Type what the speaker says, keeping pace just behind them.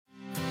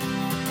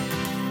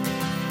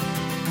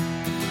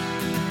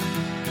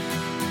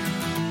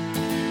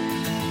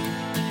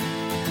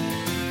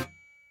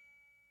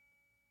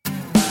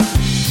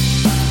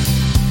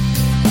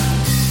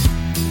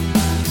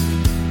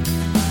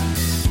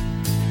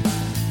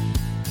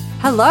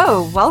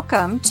Hello,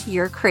 welcome to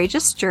your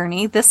courageous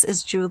journey. This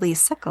is Julie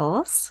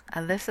Sickles.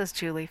 And this is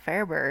Julie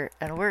Fairber,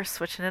 and we're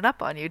switching it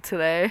up on you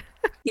today.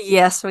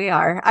 Yes, we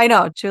are. I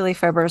know Julie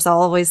Faber's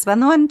always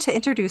been the one to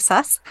introduce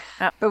us,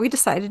 Uh, but we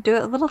decided to do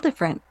it a little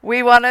different.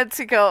 we wanted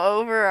to go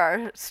over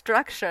our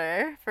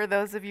structure for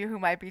those of you who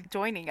might be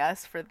joining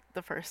us for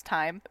the first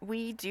time.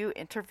 We do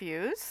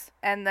interviews,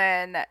 and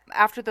then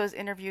after those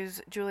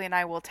interviews, Julie and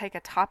I will take a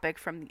topic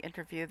from the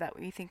interview that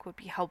we think would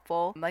be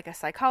helpful, like a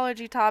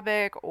psychology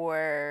topic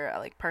or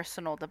like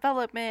personal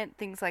development,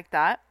 things like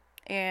that,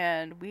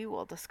 and we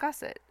will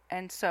discuss it.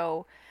 And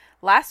so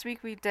last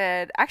week we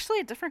did actually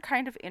a different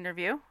kind of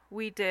interview.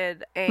 We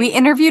did We a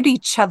interviewed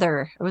each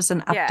other. It was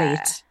an yeah,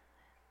 update.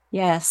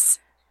 Yes.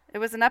 it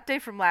was an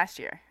update from last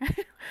year.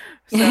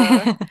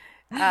 so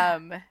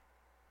um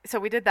so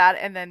we did that,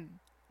 and then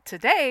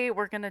today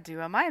we're going to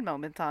do a mind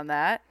moment on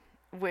that,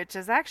 which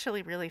is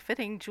actually really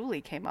fitting.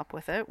 Julie came up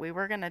with it. We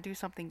were going to do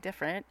something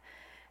different,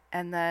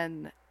 and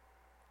then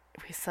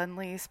we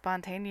suddenly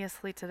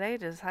spontaneously today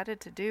decided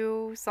to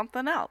do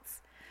something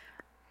else.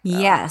 So,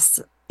 Yes.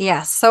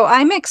 Yes. So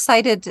I'm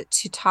excited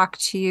to talk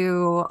to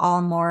you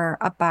all more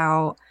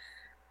about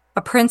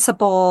a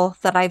principle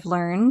that I've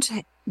learned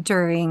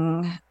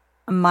during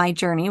my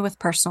journey with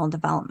personal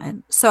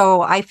development.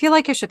 So I feel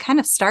like I should kind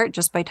of start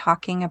just by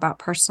talking about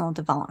personal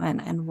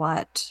development and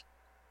what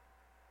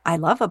I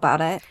love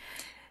about it.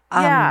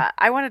 Um, yeah,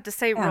 I wanted to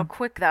say real yeah.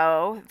 quick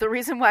though, the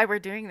reason why we're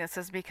doing this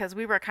is because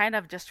we were kind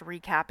of just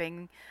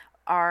recapping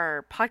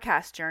our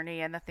podcast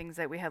journey and the things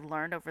that we had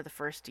learned over the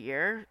first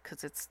year,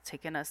 because it's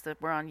taken us that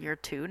we're on year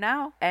 2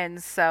 now.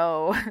 And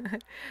so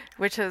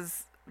which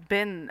has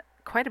been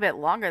quite a bit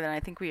longer than I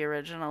think we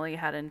originally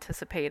had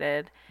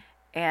anticipated.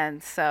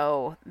 And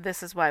so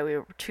this is why we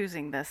were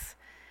choosing this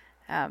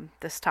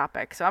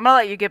topic. So I'm gonna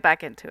let you get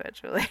back into it,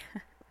 Julie.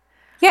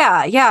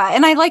 Yeah, yeah,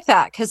 and I like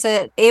that because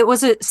it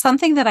was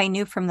something that I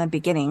knew from the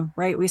beginning,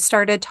 right? We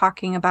started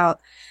talking about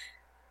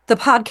the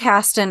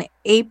podcast in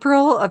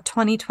April of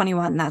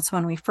 2021. That's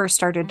when we first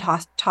started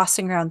Mm-hmm.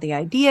 tossing around the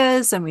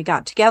ideas and we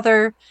got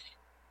together.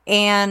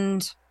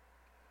 And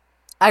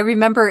I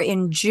remember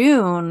in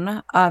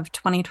June of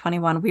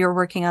 2021, we were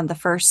working on the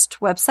first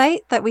website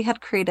that we had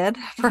created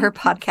for our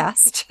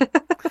podcast.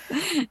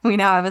 We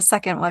now have a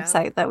second Yeah.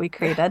 website that we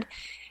created.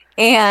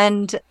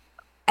 And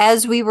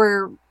as we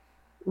were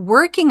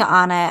working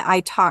on it, I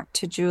talked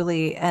to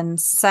Julie and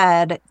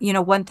said,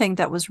 one thing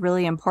that was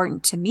really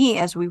important to me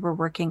as we were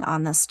working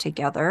on this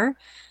together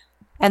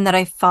and that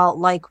I felt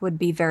like would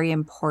be very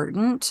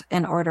important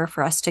in order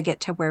for us to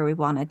get to where we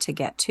wanted to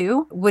get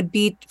to would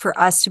be for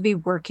us to be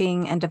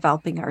working and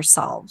developing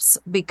ourselves.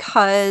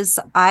 Because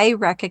I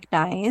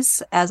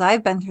recognize, as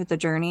I've been through the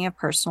journey of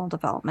personal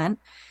development,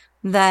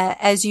 that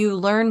as you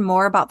learn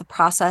more about the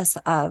process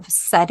of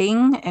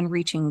setting and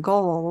reaching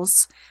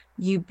goals,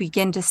 you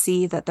begin to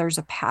see that there's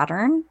a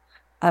pattern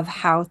of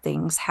how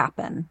things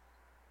happen.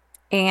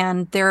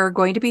 And there are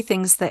going to be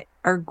things that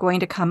are going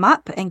to come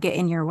up and get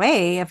in your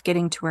way of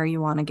getting to where you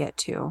want to get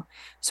to.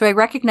 So I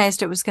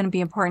recognized it was going to be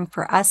important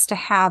for us to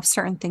have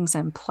certain things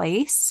in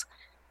place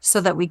so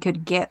that we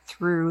could get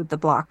through the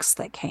blocks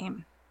that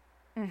came.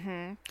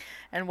 Mm-hmm.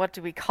 And what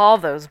do we call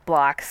those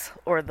blocks,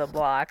 or the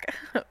block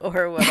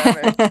or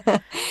whatever?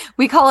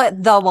 We call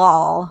it the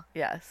wall.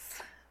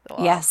 Yes, the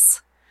wall.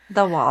 Yes,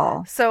 the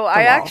wall. So The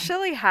I wall.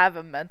 actually have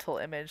a mental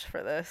image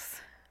for this.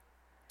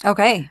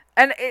 Okay.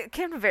 And it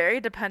can vary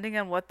depending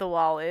on what the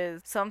wall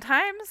is.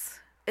 Sometimes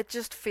it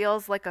just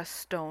feels like a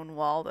stone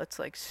wall that's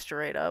like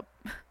straight up,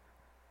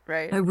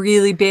 right? A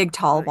really big,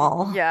 tall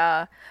wall.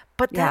 Yeah.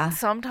 But then Yeah.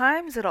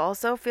 sometimes it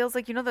also feels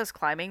like, those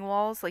climbing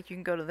walls, like you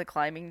can go to the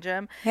climbing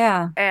gym.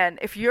 Yeah. And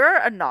if you're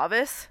a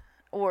novice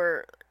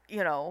or,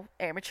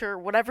 amateur,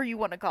 whatever you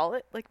want to call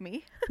it, like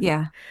me,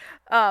 Yeah.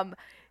 um,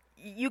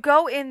 you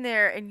go in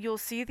there and you'll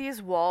see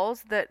these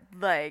walls that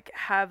like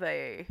have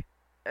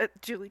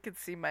Julie can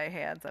see my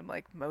hands. I'm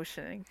like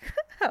motioning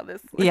how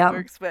this like Yeah.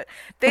 works, but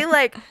they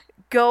like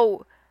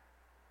go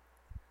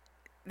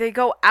they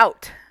go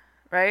out,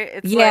 right?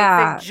 It's like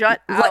they Yeah.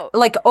 jut out,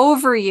 Like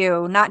over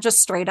you, not just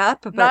straight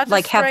up, but not just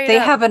like straight they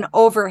up. have an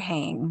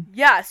overhang.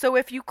 Yeah, so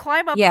if you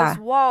climb up this Yeah.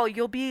 wall,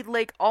 you'll be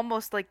like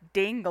almost like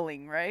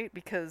dangling, right?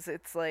 Because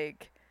it's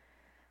like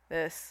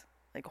this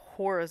like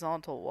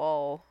horizontal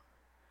wall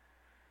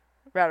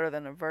rather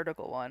than a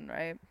vertical one,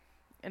 right?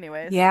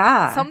 Anyways,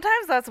 Yeah.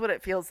 sometimes that's what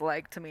it feels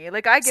like to me.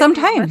 Like I get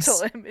these mental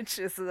Sometimes.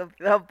 images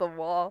of the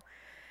wall.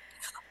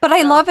 But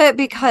I So, love it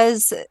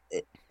because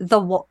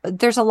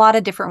there's a lot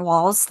of different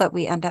walls that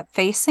we end up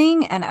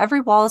facing, and every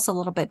wall is a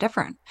little bit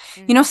different.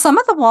 hmm, Some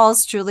of the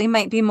walls, Julie,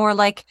 might be more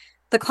like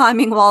the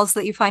climbing walls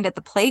that you find at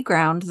the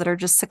playground that are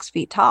just 6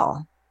 feet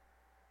tall,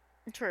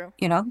 true.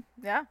 you know,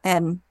 Yeah,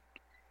 and,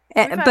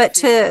 we've had a but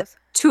few of those.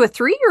 to a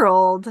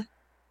 3-year-old,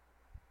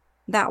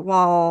 that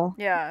wall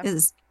Yeah.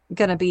 is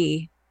gonna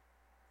be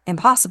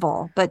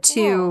impossible. But Well,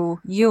 to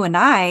you and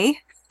I,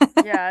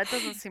 yeah, it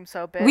doesn't seem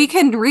so we big.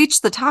 can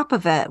reach the top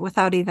of it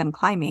without even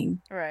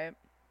climbing, Right.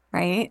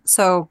 right?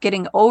 So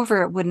getting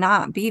over it would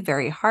not be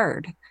very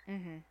hard.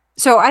 Hmm.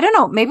 So I don't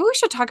know, maybe we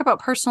should talk about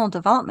personal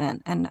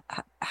development and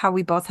how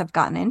we both have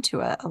gotten into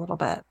it a little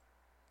bit.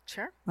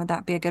 Sure. Would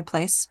that be a good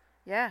place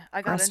Yeah,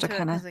 I for got us to into it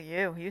kind of, because of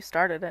you. You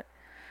started it.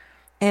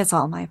 it's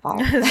all my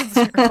fault.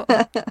 It's your fault.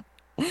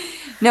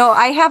 No,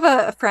 I have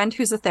a friend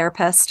who's a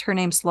therapist. Her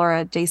name's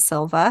Laura De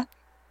Silva,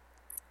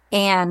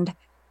 and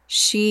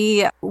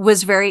she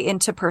was very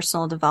into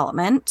personal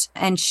development.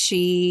 And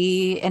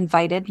she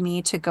invited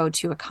me to go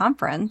to a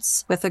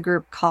conference with a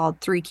group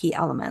called Three Key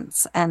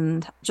Elements.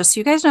 And just so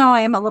you guys know,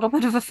 I am a little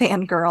bit of a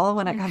fangirl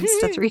when it comes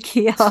to Three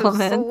Key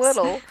Just a Elements.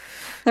 little.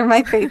 They're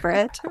my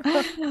favorite.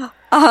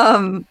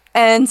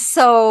 And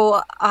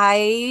so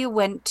I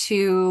went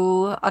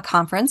to a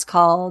conference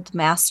called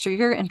Master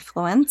Your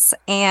Influence,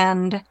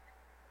 and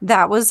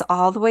that was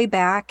all the way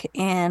back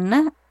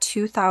in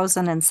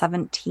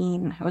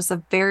 2017. It was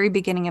the very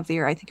beginning of the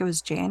year. I think it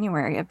was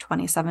January of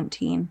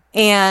 2017.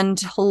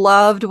 And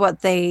loved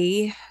what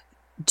they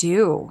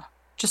do.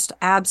 Just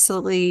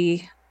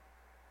absolutely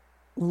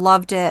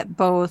loved it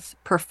both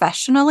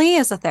professionally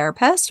as a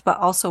therapist, but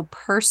also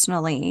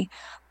personally.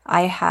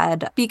 I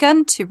had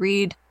begun to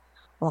read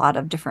a lot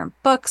of different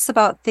books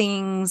about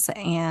things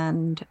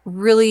and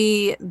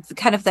really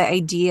kind of the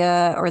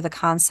idea or the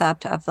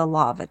concept of the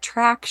law of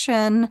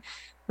attraction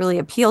really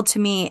appealed to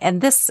me.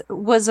 And this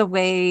was a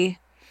way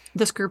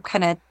this group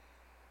kind of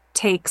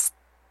takes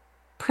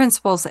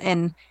principles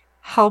and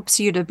helps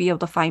you to be able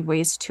to find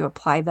ways to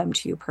apply them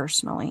to you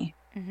personally.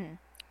 Hmm.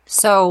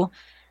 So,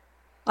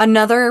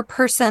 another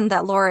person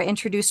that Laura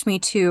introduced me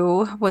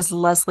to was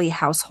Leslie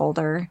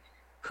Householder,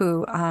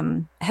 who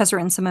has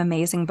written some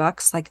amazing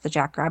books like The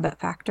Jackrabbit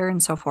Factor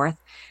and so forth.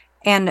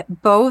 And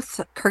both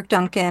Kirk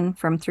Duncan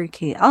from Three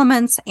Key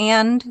Elements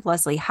and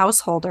Leslie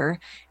Householder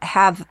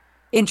have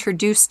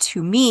introduced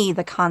to me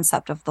the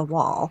concept of the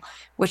wall,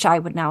 which I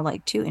would now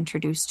like to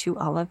introduce to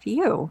all of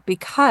you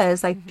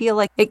because I feel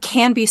like it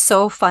can be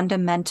so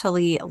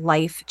fundamentally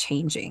life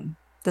changing.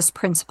 This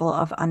principle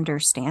of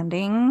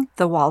understanding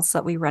the walls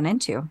that we run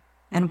into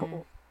and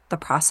Hmm. the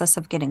process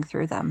of getting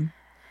through them.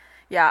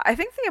 Yeah, I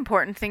think the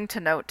important thing to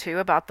note too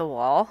about the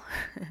wall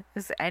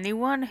is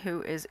anyone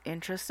who is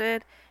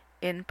interested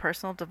in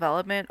personal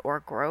development or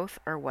growth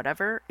or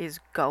whatever is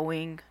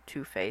going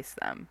to face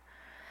them.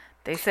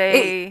 They It,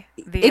 say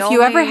the if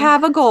you ever only.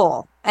 have a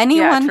goal,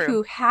 Yeah, anyone true.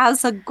 who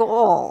has a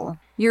goal,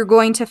 you're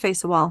going to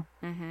face a wall.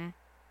 Hmm.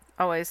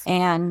 Always.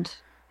 And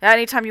Yeah,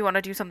 anytime you want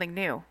to do something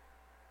new.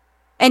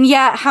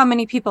 yet how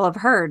many people have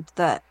heard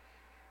that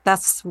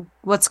that's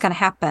what's going to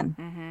happen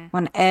Hmm.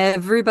 when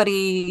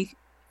everybody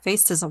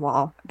faces a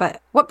wall?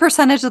 But what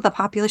percentage of the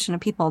population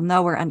of people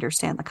know or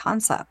understand the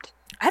concept?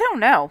 I don't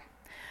know.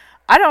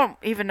 I don't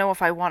even know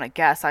if I want to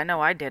guess. I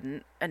know I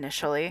didn't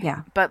initially,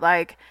 Yeah. but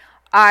like,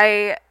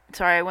 I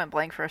sorry, I went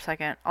blank for a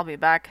second. I'll be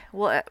back.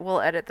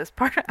 We'll edit this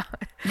part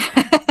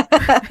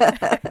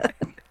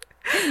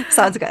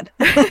Sounds good.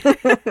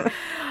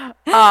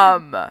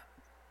 out.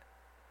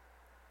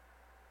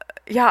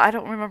 Yeah, I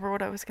don't remember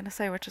what I was gonna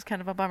say, which is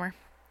kind of a bummer.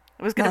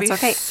 It was gonna That's be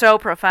okay. so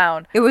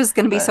profound, It was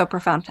going to be but so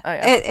profound. oh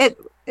yeah, It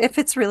if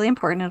it's really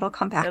important, it'll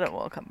come it back.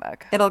 will come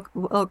back.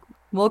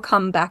 We'll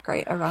come back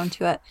right around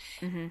to it.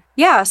 Hmm.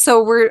 Yeah,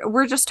 so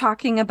we're just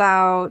talking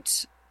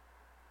about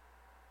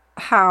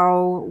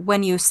how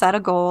when you set a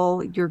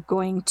goal, you're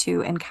going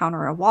to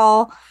encounter a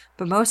wall,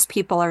 but most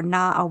people are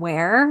not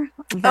aware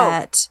Oh,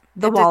 that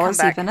the it did wall come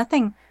is even back. a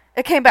thing.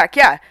 It came back,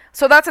 yeah.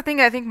 So that's the thing.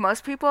 I think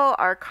most people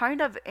are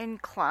kind of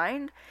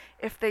inclined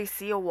if they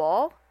see a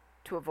wall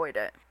to avoid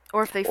it,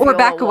 or if they Or feel a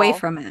back away wall,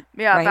 from it,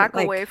 yeah, right? back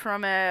away Like,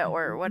 from it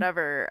or mhm.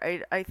 whatever.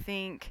 I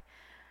think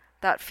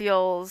that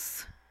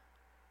feels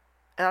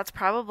that's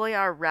probably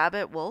our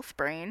rabbit wolf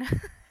brain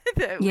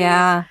that we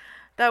Yeah,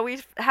 that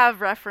we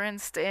have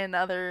referenced in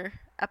other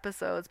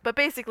episodes. But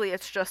basically,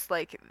 it's just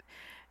like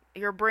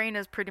your brain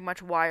is pretty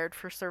much wired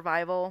for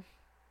survival,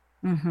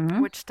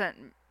 hmm, which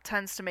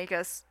tends to make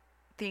us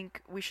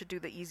think we should do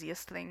the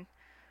easiest thing.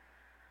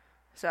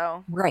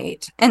 So,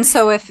 right. And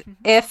so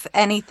if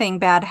anything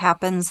bad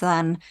happens,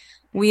 then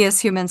we as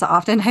humans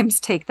oftentimes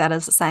take that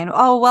as a sign,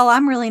 oh, well,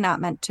 I'm really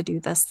not meant to do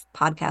this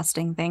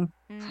podcasting thing,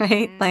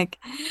 right? mhm, Like,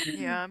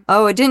 yeah,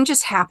 oh, it didn't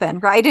just happen,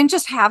 right? I didn't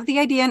just have the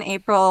idea in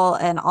April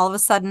and all of a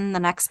sudden the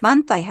next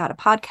month I had a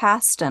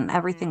podcast and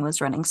everything mhm,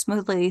 was running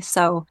smoothly.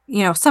 So,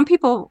 some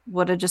people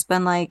would have just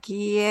been like,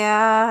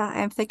 yeah,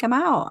 I think I'm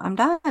out. I'm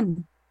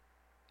done.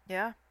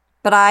 yeah,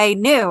 But I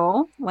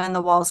knew when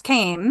the walls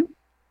came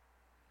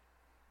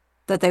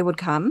that they would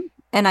come.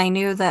 And I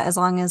knew that as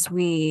long as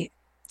we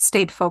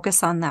stayed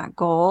focused on that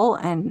goal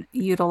and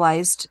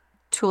utilized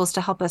tools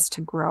to help us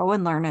to grow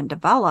and learn and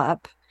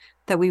develop,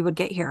 that we would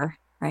get here,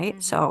 right?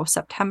 mhm, So,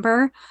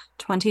 September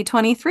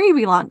 2023,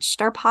 we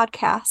launched our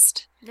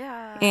podcast.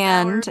 yeah.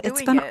 Now we're And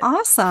it's doing been it.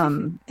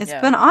 awesome. It's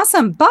Yeah. been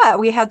awesome. But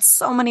we had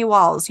so many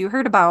walls. You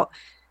heard about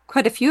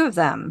quite a few of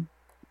them,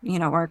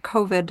 our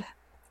COVID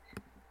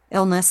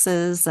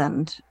illnesses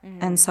and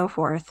Mhm. so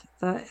forth.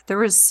 There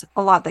was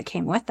a lot that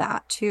came with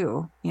that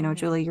too. Mhm.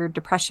 Julie, your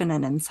depression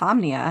and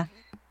insomnia,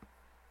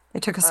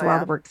 it took us Oh a while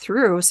to yeah. work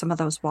through some of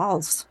those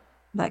walls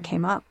that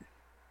came Mhm. up.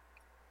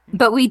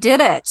 But we did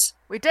it.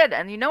 We did,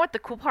 and you know what the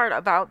cool part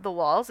about the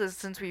walls is,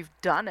 since we've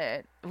done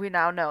it, we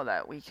now know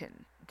that we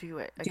can do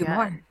it Do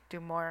more. again, do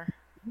more.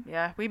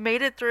 Yeah, we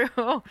made it through.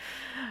 We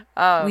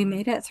um,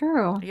 made it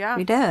through. yeah.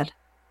 We did.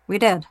 We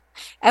did.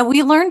 And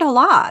we learned a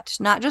lot,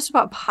 not just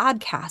about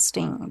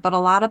podcasting, but a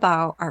lot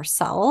about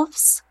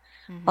ourselves,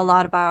 a Mhm.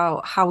 lot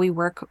about how we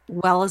work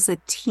well as a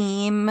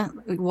team,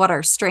 what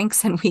our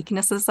strengths and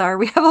weaknesses are.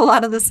 We have a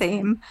lot of the Mhm.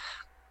 same,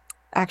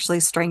 actually,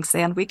 strengths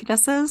and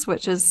weaknesses,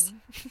 which is,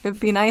 Mhm. it'd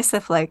be nice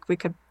if like we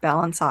could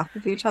balance off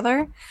of each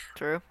other.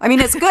 True. I mean,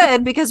 it's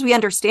good because we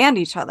understand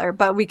each other,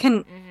 but we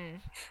can, Mhm.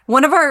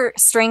 one of our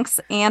strengths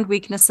and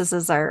weaknesses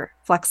is our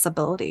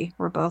flexibility.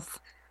 We're both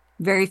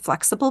very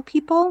flexible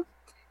people.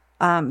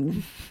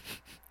 Um,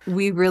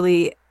 we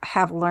really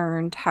have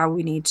learned how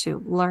we need to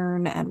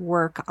learn and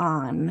work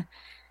on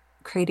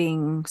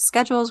creating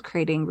schedules,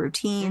 creating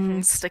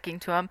routines. Sticking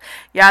to them.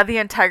 Yeah, the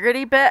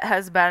integrity bit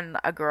has been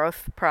a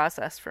growth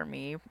process for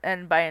me,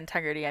 and by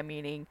integrity, I'm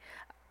meaning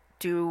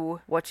do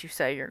what you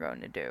say you're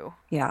going to do.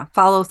 Yeah,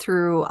 follow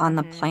through on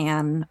the Mhm.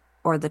 plan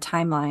or the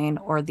timeline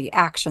or the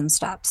action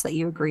steps that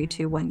you agree Mhm.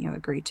 to when you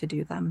agree to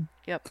do them.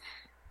 Yep.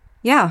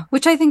 Yeah,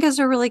 which I think is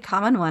a really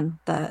common one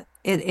that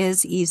it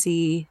is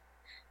easy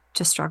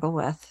to struggle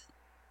with.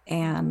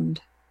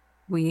 And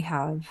we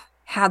have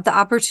had the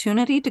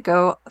opportunity to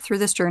go through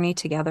this journey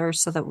together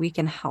so that we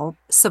can help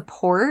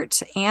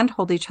support and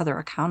hold each other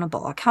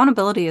accountable.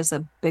 Accountability is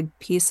a big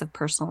piece of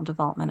personal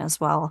development as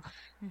well.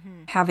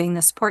 Mhm. Having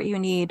the support you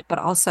need, but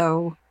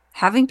also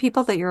having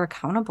people that you're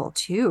accountable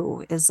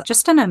to is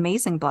just an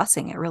amazing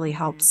blessing. It really Mhm.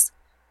 helps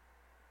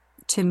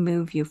to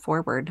move you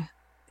forward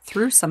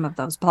through some of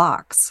those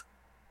blocks.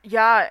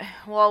 Yeah,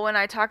 well, when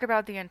I talk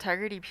about the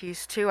integrity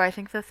piece too, I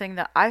think the thing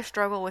that I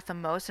struggle with the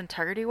most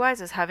integrity wise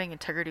is having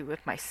integrity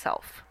with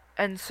myself.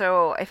 And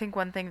so I think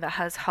one thing that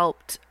has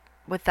helped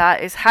with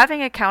that is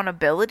having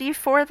accountability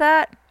for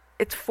that.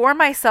 It's for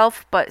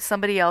myself, but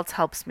somebody else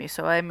helps me.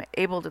 So I'm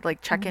able to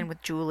like check in Mhm.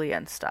 with Julie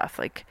and stuff.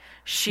 Like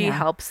she Yeah.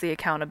 helps the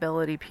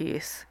accountability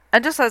piece.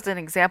 And just as an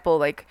example,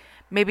 like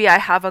maybe I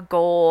have a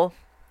goal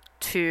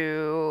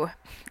to,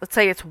 let's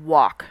say it's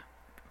walk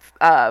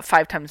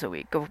 5 times a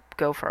week.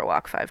 Go for a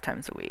walk 5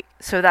 times a week.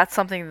 So that's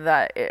something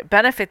that it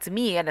benefits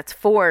me and it's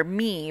for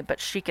me, but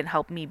she can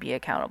help me be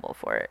accountable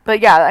for it. But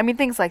yeah, I mean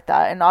things like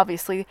that. And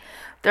obviously,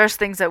 there's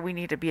things that we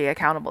need to be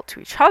accountable to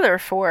each other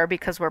for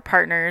because we're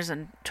partners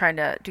and trying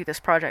to do this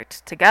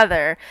project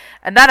together.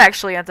 And that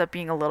actually ends up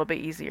being a little bit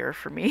easier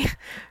for me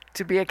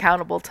to be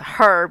accountable to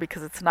her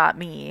because it's not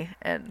me.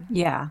 And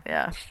Yeah.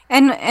 yeah.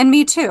 And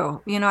me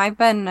too. You know, I've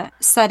been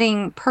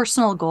setting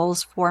personal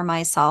goals for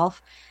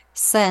myself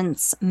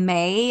since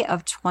May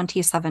of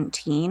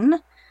 2017.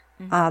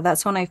 Mhm.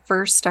 That's when I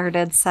first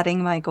started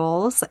setting my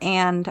goals.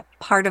 And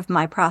part of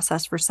my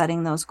process for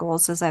setting those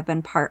goals is I've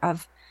been part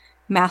of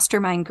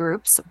mastermind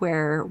groups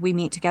where we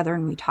meet together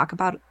and we talk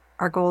about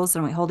our goals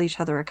and we hold each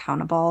other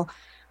accountable.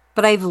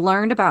 But I've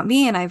learned about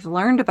me and I've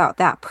learned about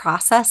that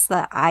process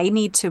that I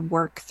need to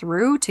work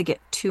through to get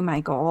to my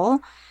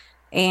goal.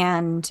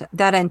 And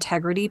that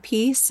integrity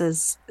piece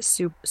is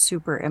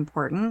super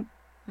important.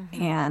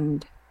 Mhm.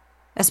 And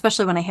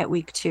especially when I hit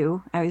week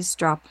two, I always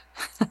drop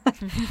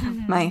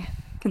my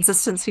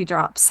consistency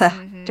drops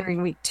Mhm.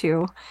 during week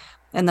two.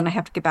 And then I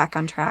have to get back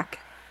on track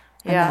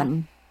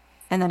and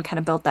Yeah. then kind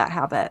of build that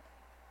habit.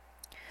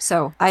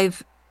 So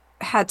I've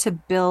had to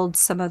build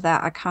some of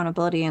that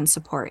accountability and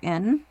support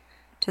in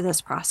to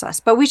this process.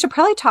 But we should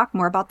probably talk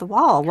more about the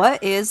wall.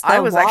 What is I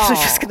the was actually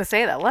just going wall? to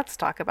say that. Let's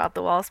talk about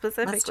the wall Let's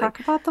specifically. talk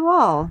about the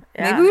wall.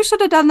 Maybe Yeah. we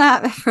should have done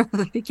that from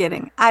the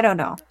beginning. I don't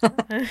know.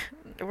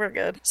 We're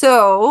good.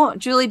 So,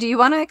 Julie, do you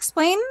want to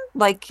explain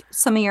like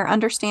some of your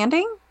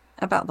understanding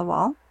about the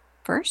wall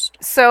first?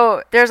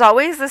 So, there's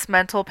always this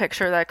mental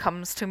picture that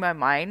comes to my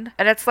mind,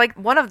 and it's like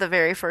one of the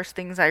very first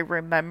things I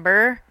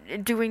remember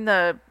doing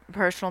the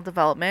personal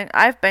development.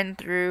 I've been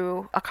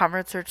through a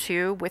conference or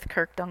two with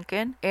Kirk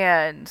Duncan,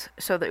 and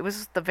so it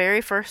was the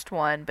very first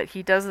one, but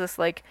he does this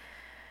like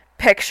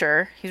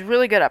picture. He's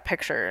really good at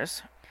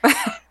pictures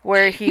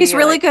where He's he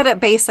really like good at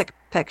basic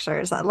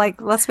pictures.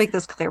 Like, let's make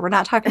this clear. We're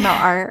not talking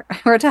about art.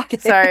 We're talking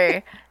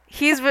sorry.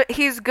 He's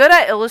good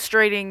at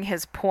illustrating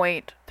his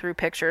point through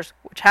pictures,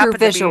 which through happen to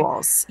be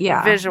visuals.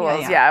 Yeah, yeah,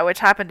 visuals, yeah. yeah, which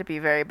happen to be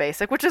very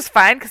basic, which is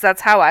fine because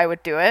that's how I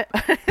would do it.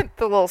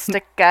 The little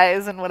stick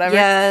guys and whatever.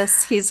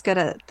 Yes, he's good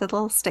at the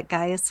little stick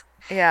guys.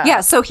 Yeah. Yeah,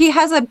 so he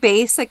has a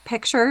basic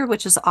picture,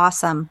 which is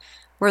awesome,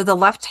 where the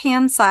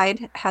left-hand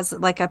side has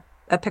like a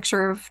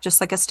picture of just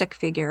like a stick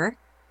figure.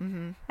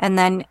 Hmm. And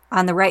then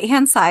on the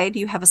right-hand side,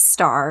 you have a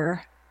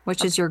star,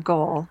 which A, is your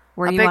goal,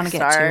 where a you big want to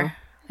get star. to,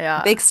 a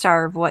Yeah. big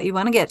star of what you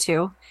want to get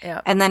to. Yeah.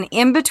 And then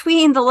in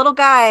between the little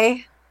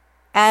guy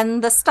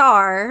and the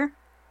star,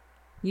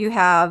 you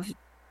have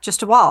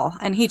just a wall.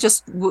 And he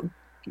just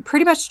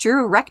pretty much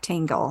drew a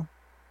rectangle.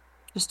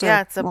 just Yeah,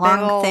 a it's a big long,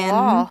 old thin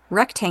wall.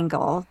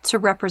 rectangle to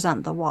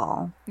represent the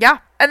wall. Yeah,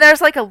 and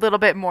there's like a little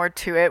bit more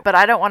to it, but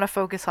I don't want to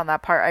focus on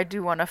that part. I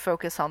do want to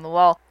focus on the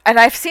wall. And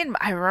I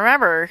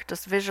remember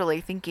just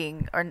visually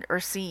thinking or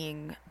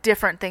seeing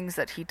different things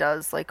that he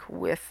does, like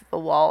with the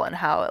wall and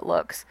how it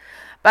looks.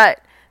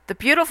 But the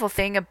beautiful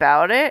thing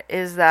about it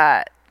is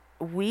that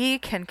we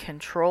can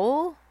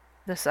control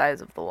the size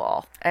of the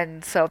wall.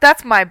 And so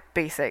that's my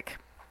basic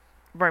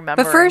But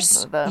remembering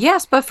first, the.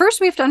 yes, but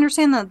first we have to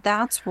understand that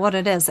that's what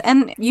it is.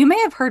 And you may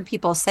have heard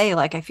people say,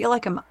 like, I feel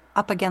like I'm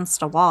up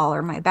against a wall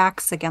or my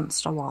back's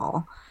against a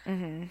wall.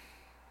 Mm-hmm.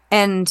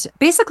 And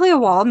basically, a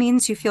wall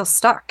means you feel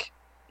stuck.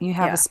 You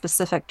have a Yeah.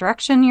 specific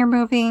direction you're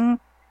moving,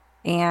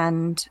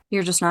 and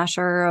you're just not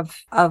sure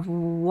of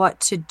what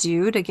to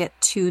do to get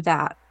to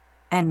that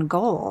end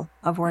goal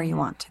of where you Mm-hmm.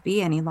 want to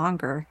be any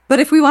longer. But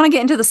if we want to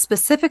get into the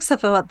specifics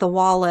of what the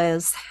wall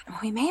is,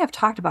 we may have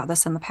talked about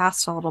this in the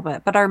past a little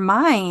bit, but our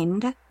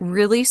mind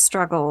really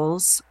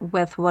struggles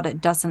with what it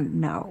doesn't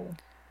know.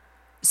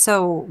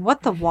 So,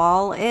 what the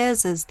wall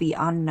is the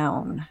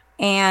unknown.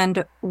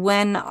 And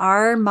when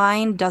our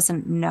mind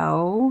doesn't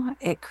know,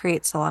 it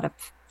creates a lot of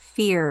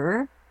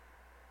fear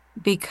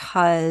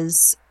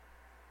because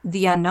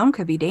the unknown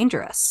could be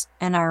dangerous.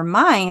 And our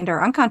mind,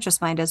 our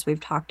unconscious mind, as we've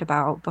talked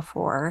about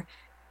before,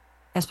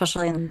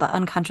 especially in the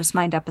unconscious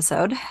mind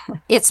episode,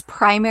 its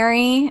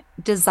primary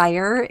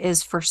desire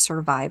is for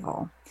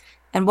survival.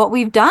 And what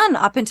we've done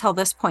up until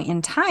this point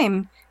in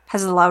time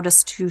has allowed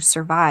us to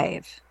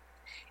survive.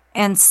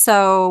 And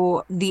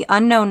so the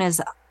unknown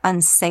is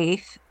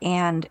unsafe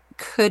and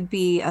could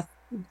be a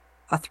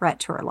threat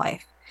to our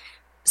life.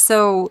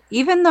 So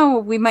even though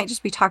we might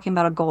just be talking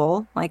about a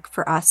goal, like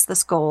for us,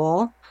 this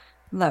goal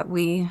that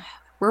we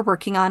were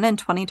working on in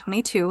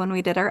 2022 when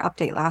we did our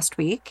update last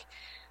week,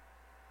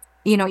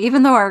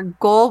 even though our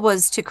goal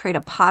was to create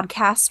a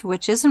podcast,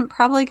 which isn't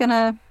probably going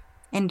to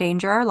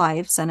endanger our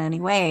lives in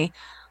any way,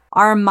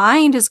 our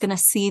mind is going to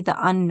see the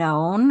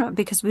unknown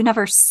because we've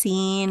never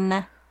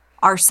seen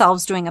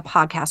ourselves doing a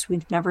podcast.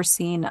 We've never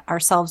seen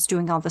ourselves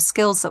doing all the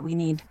skills that we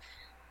need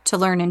to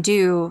learn and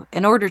do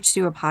in order to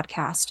do a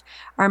podcast.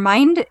 Our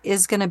mind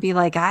is going to be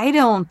like, I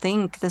don't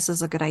think this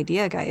is a good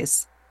idea,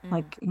 guys.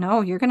 Like,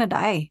 no, you're going to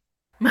die.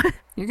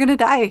 You're going to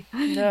die.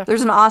 Yeah.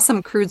 There's an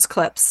awesome crudes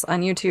clips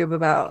on YouTube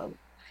about,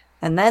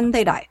 and then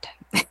they died.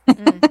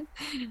 Mm.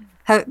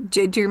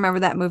 Do you remember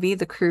that movie,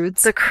 The The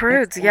Crudes? It's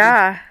crudes, called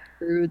yeah.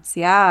 Crudes,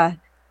 yeah.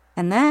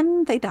 And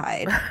then they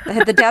died.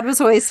 The dad was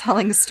always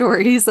telling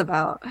stories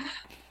about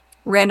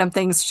random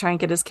things to try and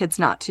get his kids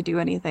not to do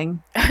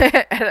anything.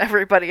 And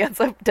everybody ends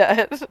up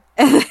dead.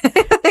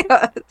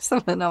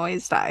 Someone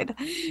always died.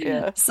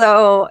 Yeah.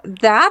 So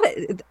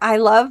I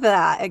love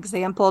that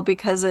example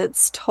because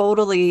it's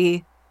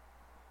totally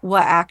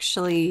what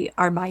actually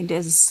our mind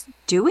is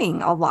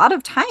doing a lot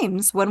of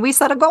times when we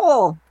set a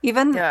goal,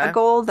 even a Yeah.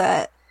 goal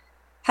that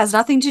has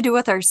nothing to do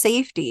with our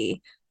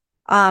safety.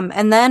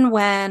 And then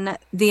when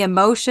the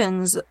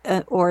emotions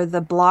or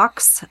the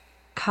blocks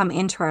come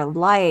into our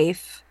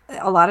life,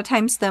 a lot of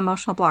times the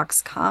emotional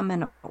blocks come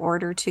in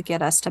order to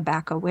get us to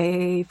back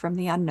away from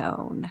the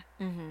unknown.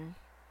 Mm-hmm.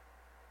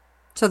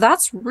 So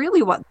that's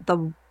really what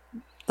the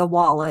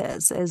wall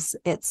is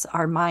it's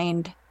our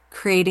mind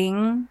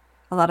creating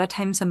a lot of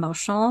times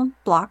emotional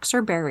blocks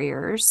or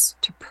barriers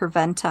to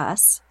prevent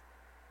us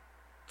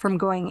from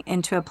going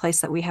into a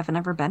place that we haven't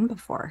ever been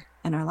before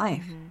in our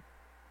life, Mm-hmm.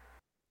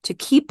 to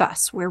keep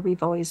us where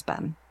we've always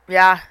been.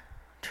 Yeah,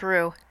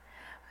 true.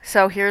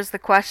 So here's the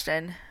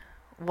question.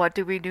 What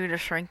do we do to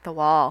shrink the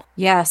wall?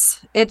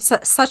 Yes, it's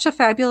such a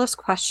fabulous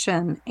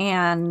question.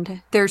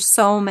 And there's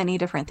so many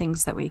different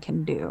things that we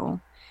can do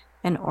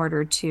in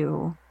order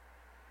to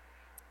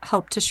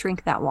help to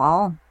shrink that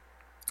wall.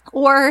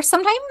 Or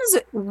sometimes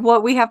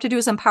what we have to do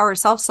is empower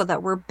ourselves so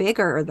that we're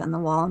bigger than the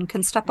wall and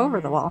can step over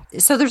the Mm-hmm. wall.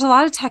 So there's a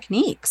lot of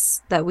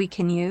techniques that we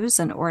can use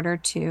in order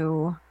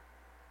to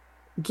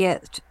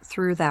get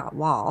through that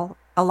wall.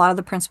 A lot of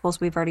the principles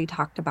we've already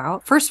talked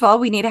about. First of all,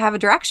 we need to have a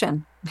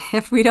direction.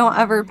 If we don't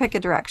ever Mm-hmm. pick a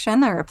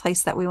direction or a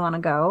place that we want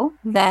to go,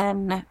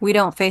 then we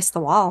don't face the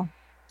wall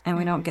and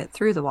we don't Mm-hmm. get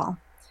through the wall.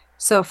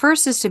 So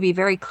first is to be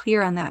very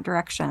clear on that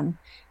direction.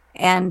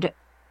 And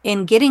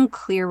in getting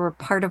clear,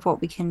 part of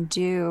what we can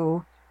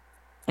do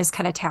is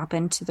kind of tap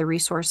into the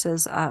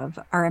resources of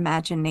our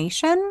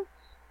imagination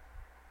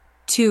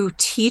to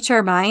teach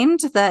our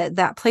mind that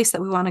that place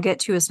that we want to get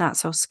to is not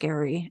so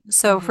scary.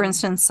 So, for Mm-hmm.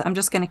 instance, I'm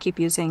just going to keep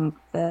using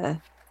the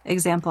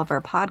example of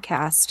our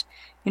podcast.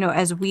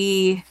 As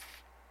we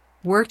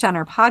worked on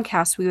our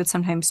podcast, we would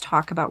sometimes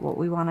talk about what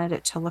we wanted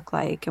it to look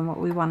like and what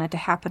we wanted to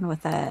happen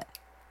with it,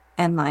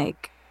 and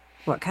like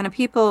what kind of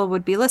people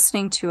would be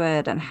listening to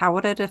it and how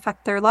would it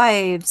affect their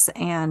lives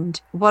and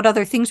what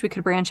other things we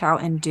could branch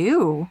out and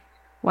do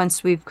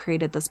once we've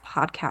created this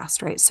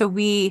podcast, right? So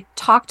we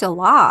talked a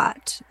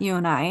lot, you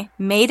and I,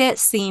 made it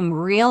seem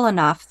real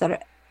enough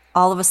that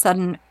all of a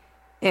sudden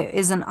it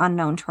isn't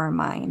unknown to our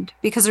mind,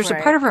 because there's a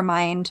part Right. of our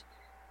mind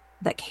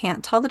that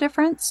can't tell the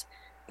difference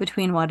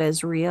between what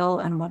is real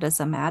and what is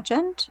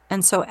imagined.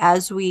 And so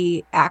as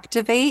we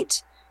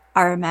activate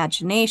our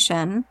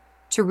imagination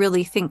to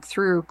really think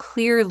through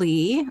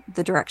clearly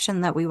the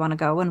direction that we want to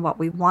go and what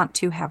we want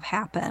to have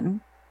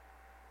happen,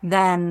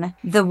 then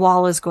the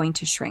wall is going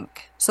to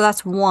shrink. So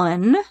that's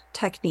one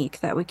technique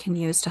that we can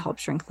use to help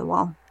shrink the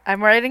wall.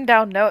 I'm writing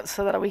down notes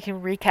so that we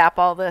can recap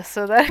all this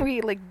so that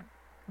we like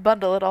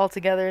bundle it all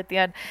together at the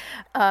end.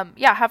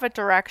 Yeah, have a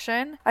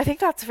direction. I think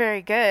that's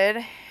very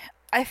good.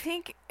 I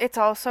think it's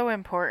also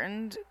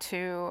important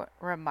to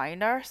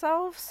remind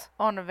ourselves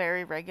on a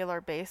very regular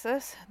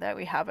basis that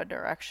we have a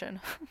direction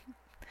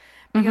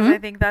because I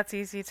Mm-hmm. think that's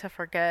easy to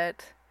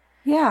forget.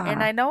 And Yeah.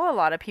 I know a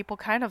lot of people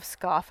kind of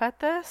scoff at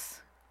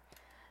this,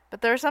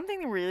 but there's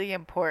something really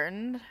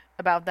important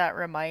about that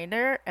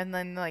reminder and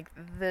then like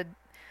the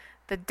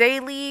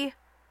daily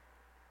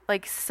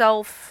like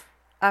self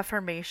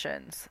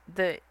affirmations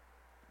that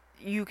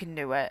you can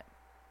do it.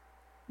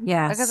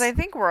 Because I Yes.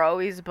 think we're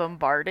always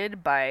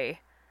bombarded by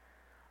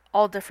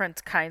all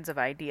different kinds of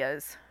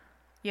ideas,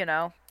 you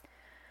know?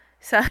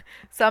 So,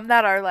 some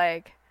that are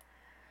like,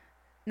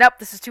 nope,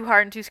 this is too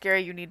hard and too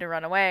scary, you need to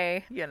run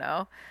away,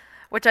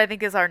 which I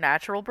think is our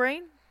natural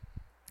brain.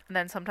 And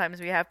then sometimes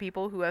we have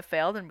people who have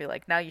failed and be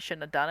like, no, you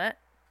shouldn't have done it.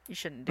 You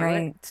shouldn't do it.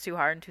 Right. It's too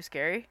hard and too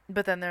scary.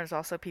 But then there's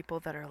also people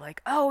that are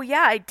like, oh,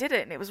 yeah, I did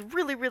it. And it was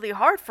really, really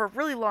hard for a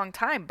really long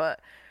time, but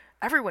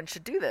everyone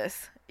should do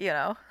this.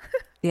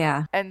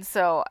 Yeah. And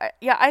so,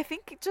 yeah, I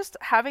think just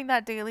having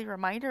that daily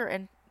reminder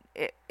and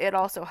it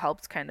also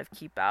helps kind of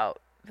keep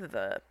out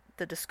the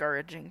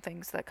discouraging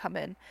things that come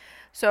in.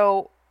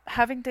 So,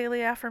 having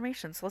daily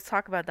affirmations, let's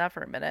talk about that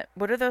for a minute.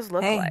 What do those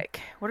look Hey.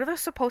 like? What are those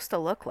supposed to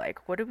look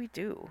like? What do we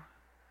do?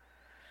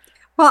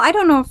 Well, I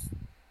don't know if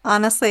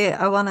honestly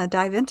I want to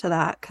dive into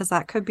that because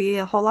that could be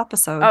a whole Oh,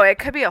 episode it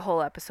could be a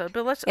whole episode,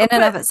 but in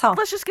and of itself.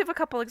 let's just give a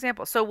couple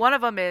examples. So one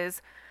of them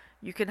is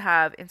you can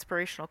have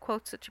inspirational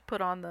quotes that you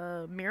put on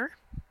the mirror.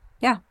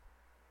 Yeah.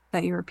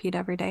 That you repeat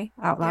every day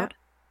out Yep. loud.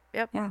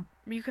 Yep. Yeah.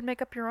 You can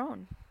make up your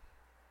own.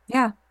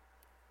 Yeah.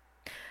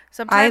 I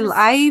Sometimes,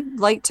 I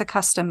like to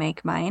custom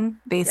make mine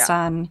based yeah.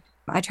 on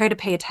I try to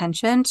pay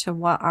attention to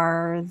what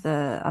are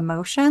the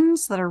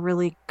emotions that are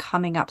really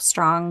coming up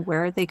strong,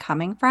 where are they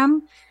coming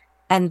from?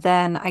 And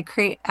then I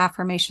create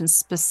affirmations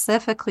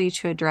specifically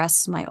to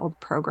address my old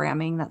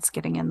programming that's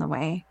getting in the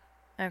way.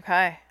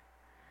 Okay. Yep.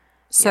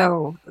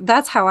 So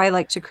that's how I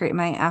like to create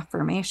my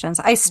affirmations.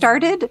 I Mm-hmm.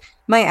 started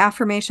my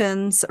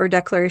affirmations or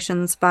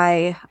declarations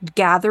by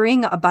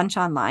gathering a bunch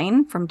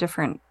online from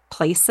different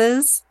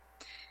places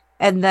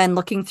and then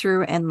looking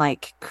through and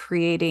like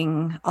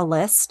creating a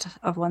list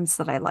of ones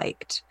that I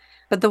liked.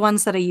 But the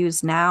ones that I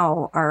use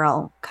now are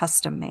all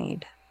custom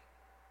made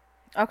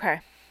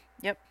Okay.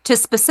 Yep. to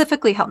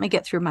specifically help me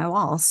get through my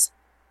walls.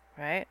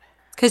 Right.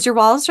 Because your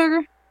walls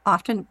are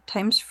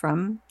oftentimes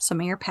from some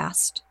of your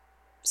past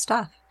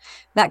stuff.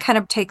 That kind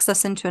of takes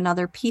us into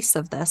another piece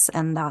of this,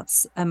 and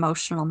that's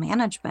emotional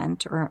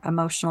management or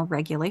emotional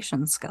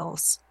regulation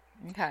skills.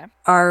 Okay.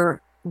 Our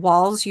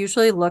walls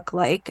usually look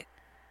like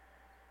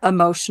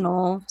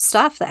emotional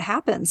stuff that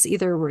happens.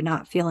 Either we're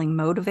not feeling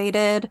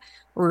motivated,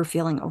 or we're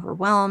feeling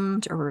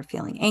overwhelmed, or we're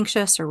feeling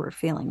anxious, or we're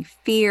feeling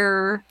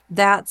fear.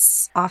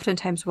 That's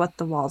oftentimes what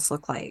the walls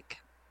look like.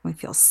 We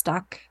feel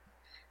stuck,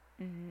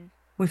 Mm-hmm.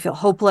 we feel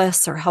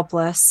hopeless or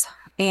helpless.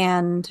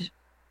 And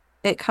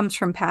it comes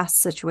from past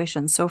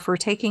situations. So if we're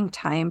taking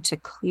time to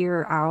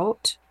clear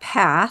out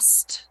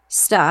past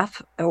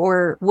stuff,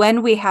 or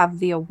when we have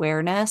the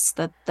awareness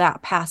that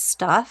that past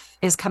stuff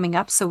is coming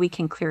up so we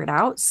can clear it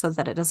out so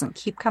that it doesn't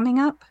keep coming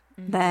up,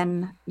 Mm-hmm.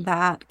 then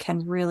that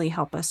can really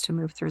help us to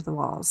move through the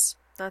walls.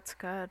 That's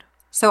good.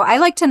 So I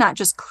like to not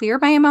just clear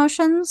my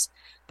emotions,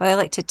 but I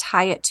like to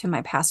tie it to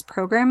my past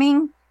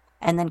programming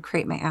and then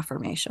create my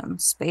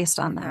affirmations based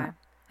on Okay. that.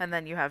 And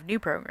then you have new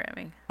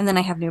programming. And then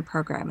I have new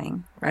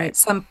programming, Right. right?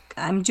 So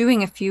I'm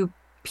doing a few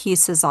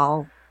pieces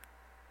all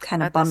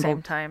kind of At the same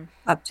bundled time.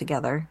 up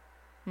together.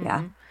 Yeah.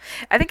 Mm-hmm.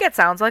 I think it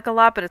sounds like a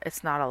lot, but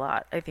it's not a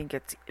lot. I think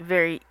it's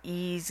very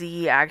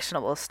easy,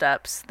 actionable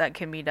steps that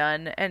can be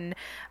done. And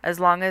as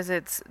long as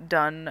it's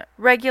done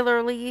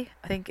regularly,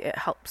 I think it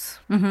helps.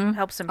 Hmm.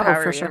 Helps Oh,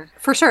 empower for you. sure.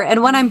 For sure.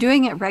 And when I'm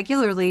doing it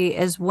regularly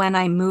is when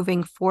I'm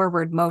moving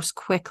forward most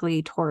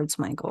quickly towards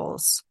my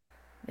goals.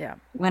 Yeah,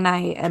 When I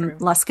am true.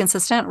 less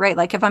consistent, right?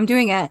 Like if I'm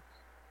doing it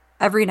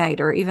every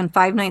night or even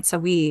 5 nights a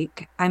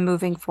week, I'm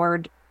moving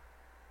forward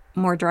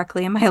more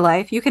directly in my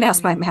life. You can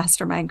ask my Mm-hmm.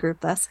 mastermind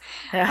group this.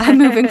 I'm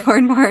moving Yeah.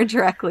 forward more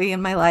directly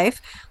in my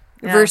life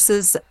Yeah.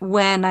 versus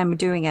when I'm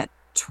doing it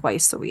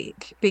twice a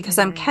week because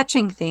I'm Mm-hmm.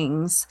 catching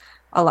things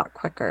a lot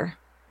quicker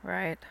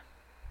Right.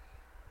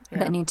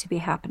 that Yeah. need to be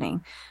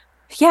happening.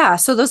 Yeah,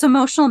 so those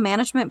emotional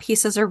management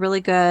pieces are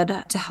really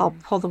good to help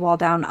Mm-hmm. pull the wall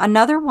down.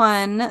 Another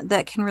one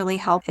that can really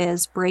help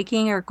is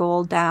breaking your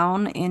goal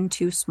down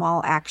into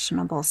small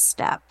actionable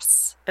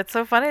steps. It's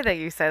so funny that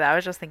you say that. I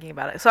was just thinking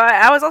about it. So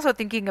I was also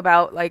thinking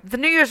about like the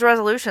New Year's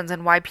resolutions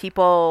and why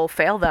people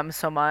fail them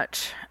so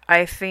much.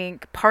 I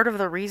think part of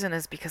the reason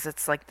is because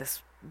it's like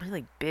this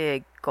really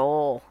big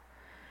goal.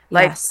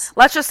 Like, Yes.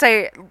 let's just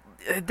say,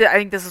 I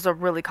think this is a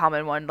really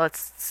common one.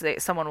 Let's say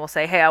someone will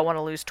say, "Hey, I want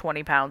to lose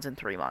 20 pounds in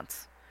 3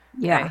 months."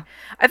 Okay. Yeah.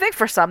 I think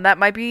for some that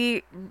might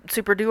be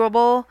super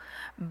doable,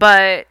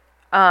 but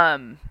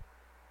um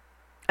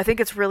I think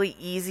it's really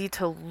easy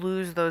to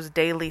lose those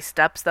daily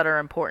steps that are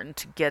important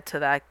to get to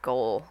that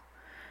goal.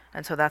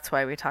 And so that's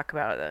why we talk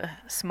about the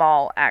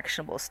small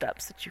actionable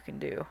steps that you can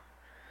do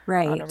on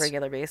a Right.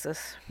 regular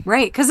basis.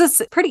 Right. Because it's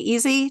pretty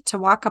easy to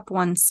walk up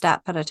one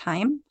step at a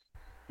time.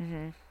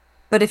 Mhm.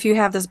 But if you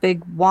have this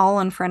big wall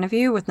in front of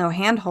you with no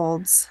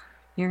handholds,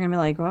 you're going to be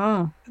like,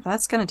 oh,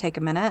 that's going to take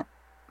a minute.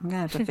 I'm going to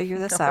have to figure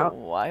this A out.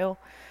 while.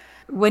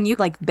 When you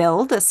like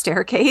build a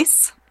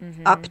staircase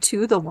up Mhm.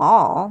 to the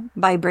wall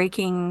by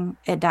breaking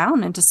it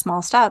down into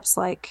small steps,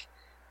 like,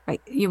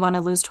 right, you want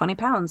to lose 20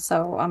 pounds.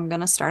 So I'm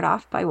going to start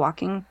off by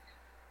walking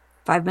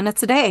 5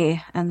 minutes a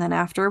day. And then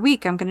after a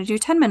week, I'm going to do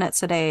 10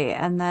 minutes a day.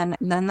 And then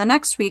the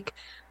next week,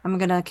 I'm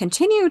going to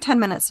continue 10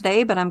 minutes a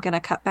day, but I'm going to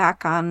cut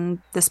back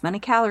on this many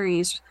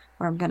calories,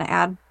 or I'm going to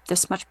add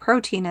this much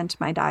protein into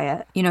my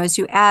diet. As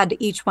you add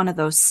each one of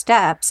those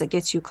steps, it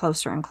gets you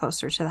closer and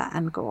closer to that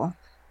end goal.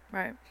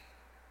 Right.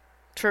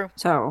 True.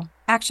 So,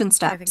 action I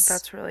think steps.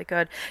 that's really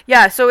good.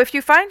 Yeah, so if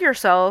you find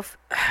yourself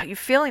you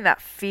feeling that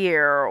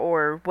fear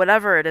or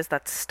whatever it is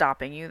that's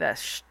stopping you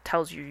that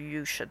tells you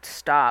you should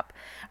stop,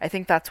 I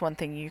think that's one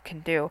thing you can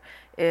do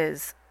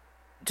is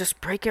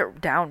just break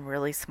it down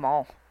really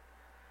small.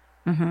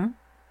 Mm-hmm.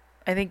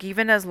 I think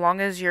even as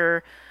long as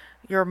you're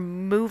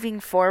moving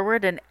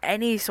forward in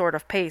any sort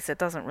of pace, it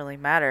doesn't really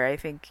matter. I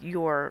think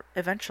you're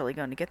eventually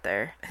going to get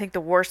there. I think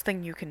the worst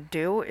thing you can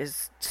do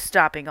is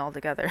stopping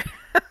altogether.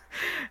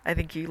 I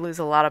think you lose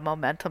a lot of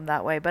momentum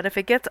that way. But if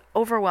it gets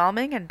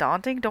overwhelming and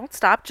daunting, don't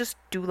stop, just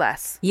do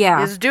less. Yeah.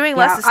 Because doing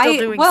less Yeah. is still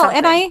doing Well,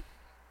 and something.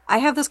 I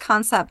have this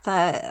concept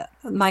that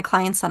my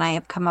clients and I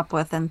have come up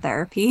with in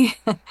therapy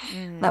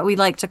Mm, that we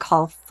like to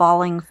call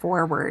falling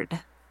forward.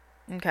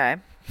 okay.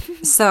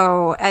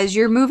 So as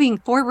you're moving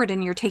forward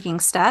and you're taking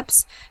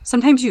steps,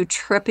 sometimes you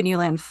trip and you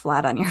land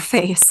flat on your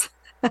face,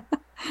 I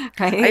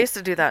right? used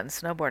to do that in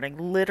snowboarding,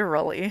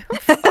 literally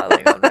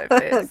falling on my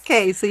face,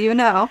 Okay, so you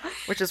know,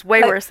 which is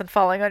way but worse than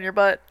falling on your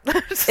butt.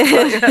 Just to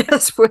let you know.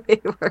 it's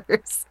way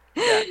worse.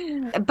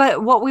 Yeah.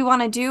 But what we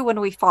want to do when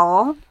we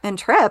fall and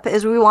trip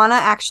is we want to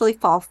actually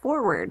fall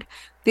forward. Yeah.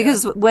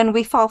 Because when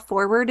we fall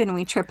forward and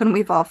we trip and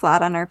we fall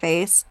flat on our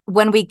face,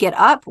 when we get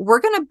up, we're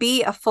going to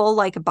be a full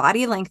like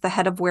body length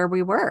ahead of where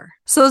we were.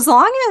 So as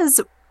long as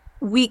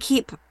we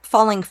keep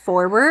falling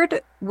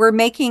forward, we're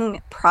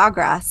making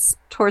progress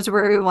towards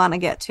where we want to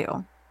get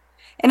to.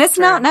 And it's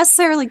not True.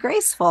 necessarily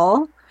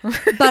graceful,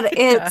 but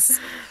Yeah.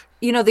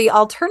 the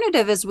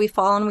alternative is we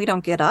fall and we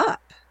don't get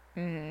up.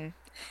 Mm,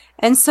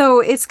 And so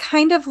it's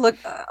kind of look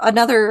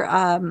another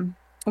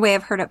way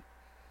I've heard it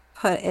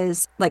put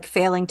is like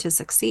failing to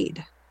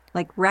succeed,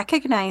 like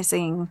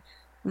recognizing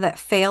that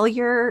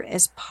failure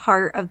is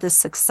part of the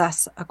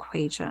success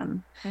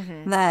equation,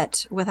 hmm.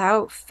 that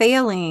without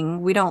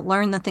failing, we don't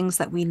learn the things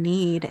that we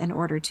need in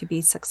order to be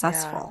Yeah.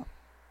 successful.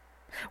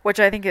 Which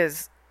I think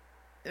is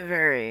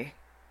very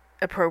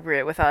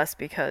appropriate with us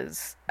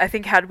because I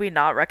think had we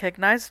not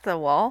recognized the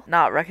wall,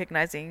 not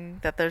recognizing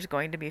that there's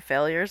going to be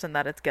failures and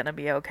that it's going to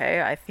be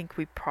okay, I think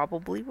we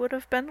probably would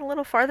have been a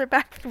little farther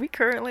back than we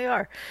currently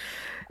are.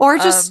 Or Um,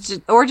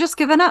 just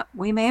given up.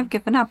 We may have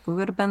given up. We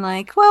would have been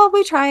like, well,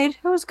 we tried.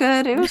 It was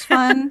good. It was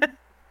fun.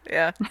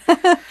 yeah.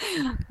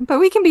 But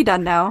we can be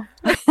done now.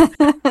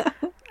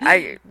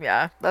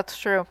 Yeah, that's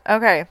true.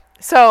 Okay.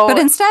 But So,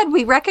 instead,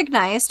 we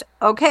recognized,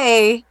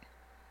 okay,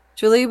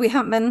 Julie, we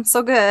haven't been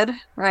so good,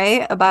 right?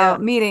 yeah,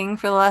 About meeting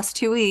for the last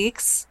 2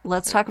 weeks.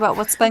 Let's talk about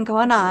what's been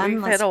going on.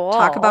 we've hit Let's a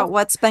talk wall. about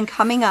what's been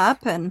coming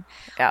up and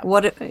Yeah.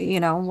 what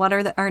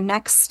are our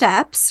next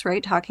steps,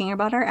 right? Talking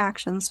about our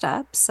action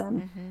steps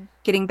and Hmm.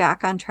 getting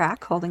back on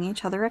track, holding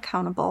each other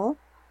accountable.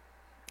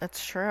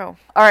 That's true.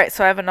 All right,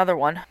 so I have another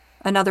one.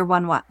 Another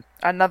one, what?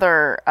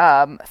 Another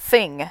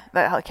thing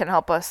that can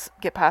help us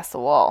get past the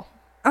wall.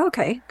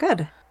 Okay,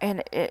 good.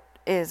 And it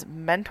is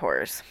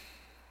mentors.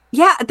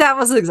 Yeah, that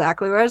was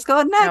exactly where I was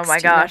going Oh my next. You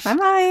read my gosh.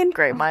 mind.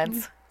 Great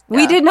minds.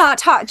 We Yeah. did not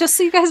talk, just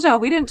so you guys know,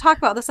 we didn't talk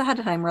about this ahead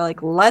of time. We're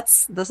like,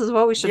 this is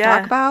what we should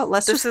talk Yeah. about.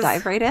 Let's This just is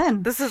dive right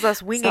in. this is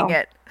us winging So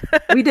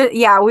it.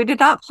 yeah, we did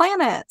not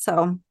plan it.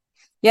 So,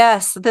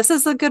 yes, this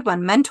is a good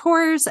one.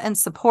 Mentors and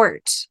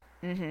support.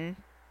 Mhm.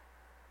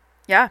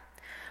 Yeah.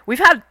 We've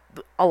had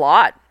a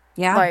lot.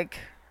 Yeah. Like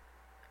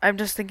I'm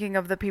just thinking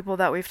of the people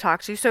that we've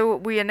talked to. So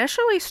we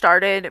initially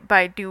started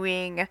by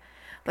doing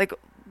like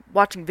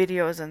watching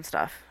videos and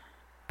stuff.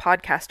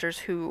 Podcasters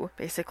who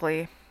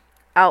basically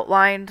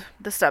outlined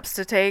the steps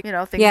to take,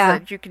 things Yeah.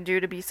 that you can do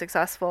to be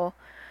successful.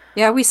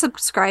 Yeah, we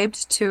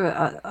subscribed to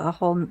a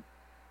whole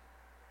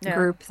Yeah.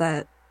 group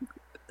that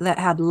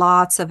had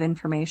lots of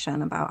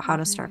information about how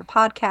to Mhm. start a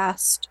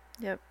podcast,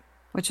 Yep.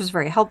 which was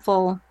very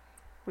helpful.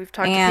 We've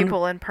talked to And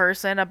people in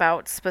person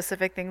about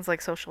specific things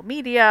like social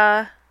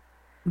media.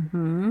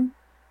 mhm,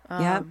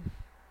 yep. Um,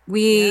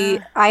 We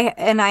yeah.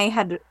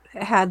 I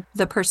had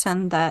the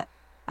person that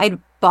I'd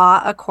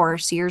bought a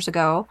course years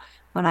ago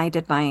when I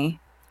did my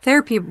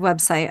therapy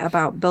website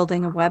about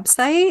building a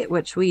website,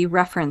 which we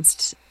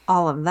referenced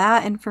all of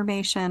that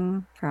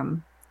information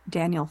from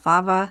Daniel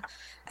Fava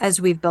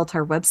as we've built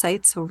our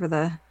websites over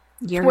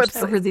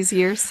Websites. these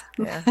years.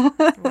 Yeah.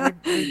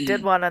 We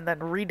did one and then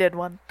redid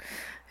one.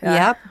 Yeah.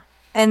 Yep.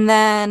 And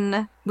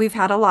then we've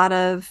had a lot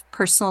of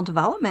personal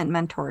development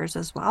mentors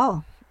as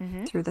well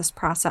Mhm. through this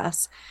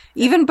process.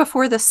 Yep. Even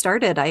before this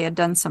started, I had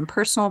done some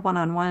personal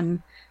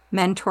one-on-one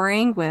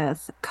mentoring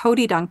with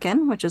Cody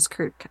Duncan, which is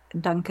Kurt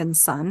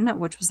Duncan's son,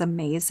 which was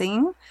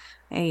amazing.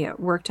 I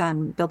worked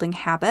on building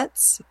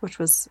habits, which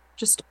was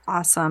just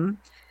awesome.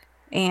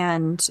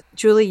 And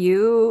Julie,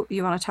 you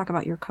want to talk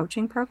about your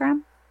coaching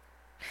program?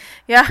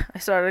 Yeah, I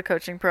started a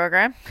coaching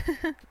program.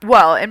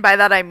 Well, and by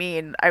that I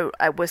mean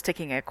I was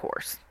taking a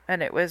course,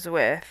 and it was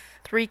with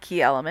 3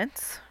 key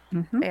elements,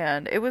 Hmm.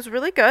 and it was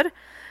really good,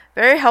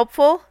 very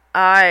helpful.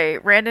 I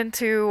ran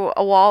into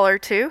a wall or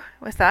two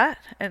with that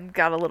and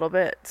got a little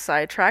bit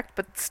sidetracked,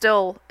 but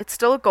still, it's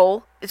still a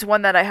goal. It's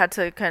one that I had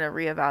to kind of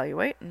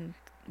reevaluate and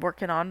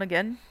working on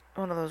again.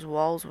 One of those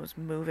walls was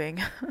moving.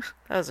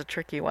 That was a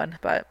tricky one,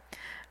 but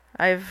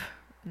I've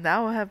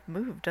now have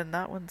moved, and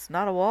that one's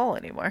not a wall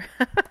anymore.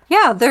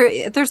 Yeah,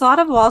 there's a lot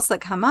of walls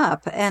that come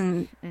up,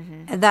 and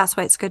Mhm. that's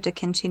why it's good to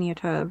continue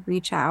to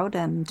reach out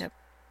and Yep.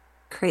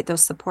 create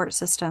those support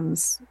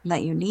systems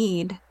that you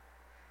need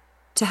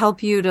to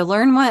help you to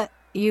learn what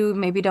you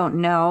maybe don't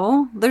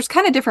know. There's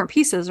kind of different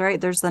pieces, right?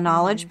 There's the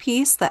knowledge Mhm.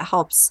 piece that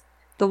helps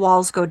the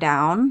walls go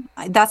down.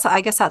 I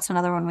guess that's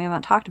another one we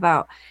haven't talked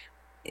about.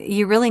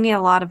 You really need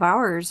a lot of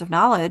hours of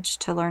knowledge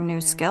to learn new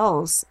Mhm.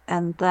 skills,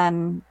 and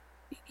then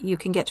you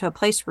can get to a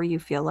place where you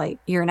feel like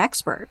you're an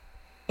expert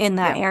in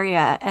that Yeah.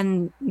 area.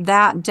 And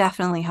that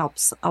definitely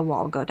helps a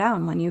wall go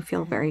down when you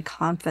feel Mhm. very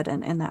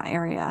confident in that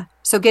area.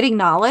 So getting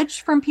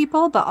knowledge from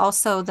people, but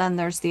also then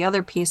there's the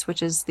other piece,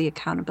 which is the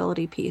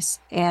accountability piece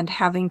and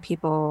having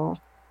people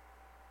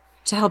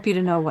to help you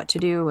to know what to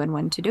do and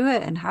when to do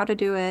it and how to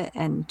do it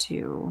and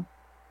to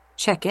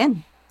check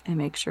in and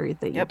make sure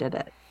that you Yep. did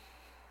it.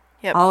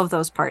 Yep. All of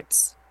those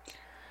parts,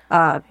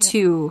 Yep.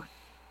 too,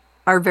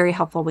 are very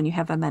helpful when you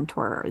have a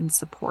mentor and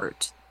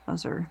support.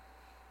 Those are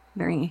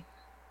very,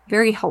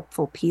 very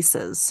helpful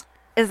pieces.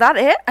 Is that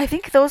it? I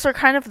think those are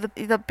kind of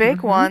the big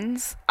Hmm.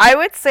 ones. I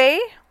would say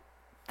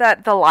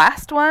that the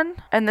last one,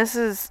 and this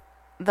is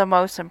the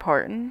most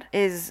important,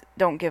 is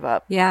don't give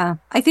up. Yeah.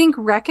 I think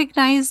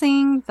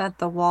recognizing that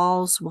the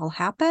walls will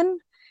happen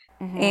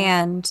Mhm.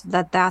 and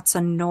that that's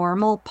a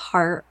normal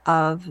part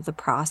of the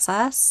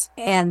process,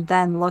 and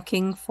then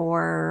looking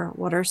for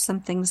what are some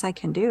things I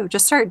can do.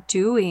 Just start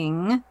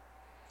doing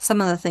some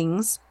of the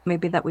things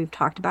maybe that we've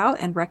talked about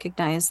and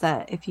recognize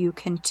that if you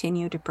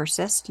continue to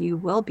persist, you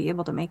will be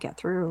able to make it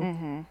through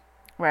Mhm.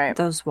 Right.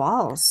 those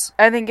walls.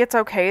 I think it's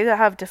okay to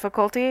have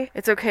difficulty.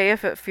 It's okay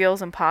if it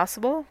feels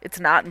impossible. It's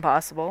not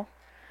impossible,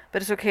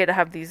 but it's okay to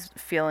have these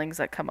feelings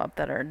that come up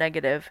that are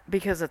negative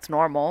because it's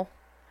normal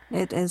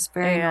It is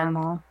very and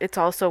normal. it's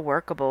also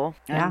workable.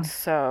 And Yeah.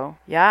 so,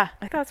 yeah, I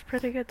think that's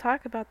pretty good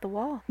talk about the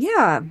wall.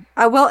 Yeah.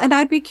 Well, and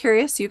I'd be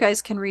curious. You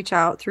guys can reach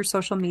out through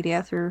social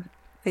media, through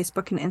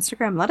Facebook and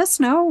Instagram. Let us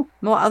know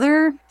what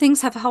other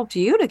things have helped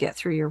you to get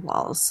through your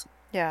walls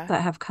Yeah.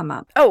 that have come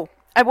up. Oh,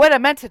 what I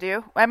meant to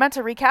do, I meant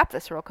to recap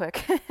this real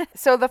quick.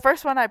 So the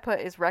first one I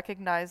put is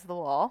recognize the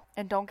wall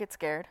and don't get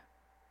scared.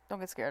 Don't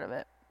get scared of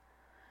it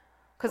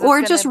because it's Or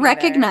going to just be there.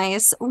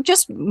 recognize,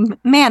 just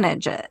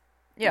manage it,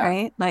 Yeah.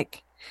 right?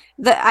 Like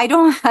the I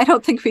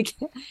don't think we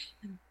can,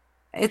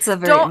 it's a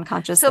very Don't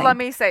unconscious so let thing.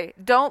 me say,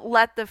 don't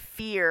let the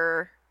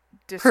fear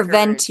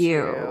Prevent discourage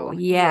you.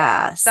 you.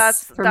 Yeah.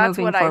 Yes. For That's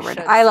moving what I forward.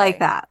 should I like say.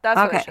 that. That's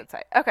what I Okay. should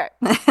say.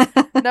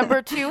 Okay.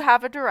 Number 2,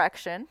 have a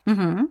direction.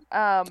 Hmm.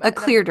 A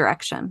clear Number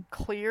direction.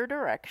 clear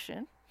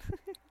direction.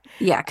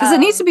 Yeah, because it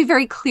needs to Um be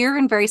very clear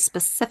and very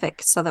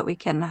specific so that we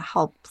can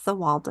help the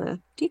wall to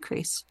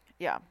decrease.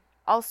 yeah.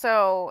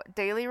 Also,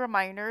 daily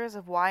reminders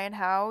of why and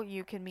how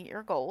you can meet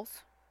your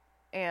goals,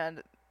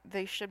 and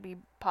they should be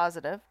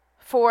positive.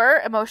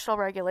 4, emotional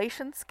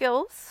regulation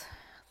skills.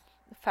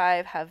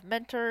 5, have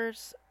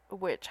mentors,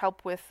 which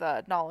help with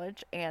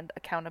knowledge and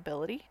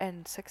accountability.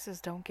 And 6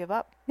 is don't give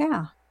up.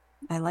 Yeah,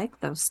 I like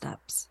those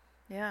steps.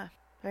 Yeah,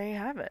 there you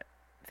have it.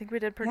 I think we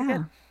did pretty good.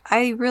 Yeah,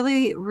 I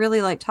really,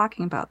 really like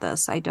talking about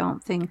this. I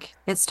don't think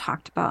it's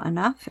talked about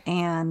enough.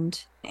 And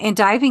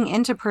diving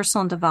into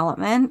personal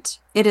development,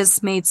 it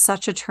has made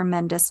such a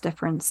tremendous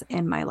difference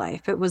in my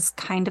life. It was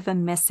kind of a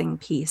missing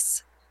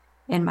piece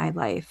in my Mm-hmm.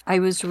 life. I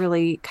was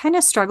really kind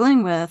of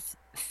struggling with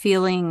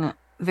feeling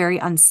very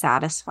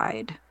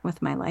unsatisfied with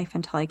my life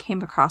until I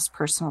came across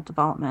personal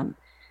development.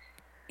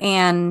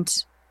 And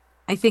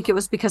I think it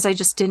was because I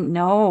just didn't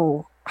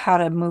know how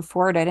to move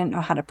forward. I didn't know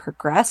how to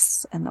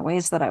progress in the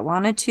ways that I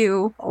wanted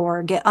to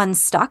or get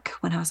unstuck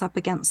when I was up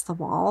against the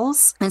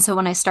walls. And so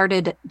when I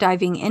started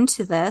diving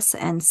into this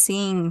and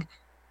seeing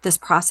this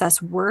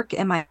process work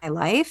in my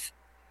life,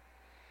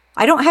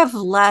 I don't have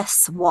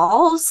less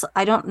walls.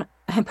 I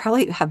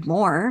probably have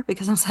more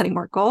because I'm setting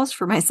more goals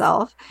for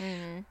myself.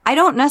 Mm-hmm. I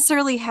don't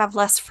necessarily have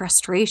less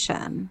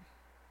frustration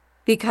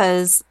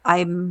because I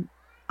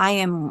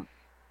am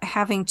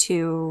having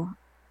to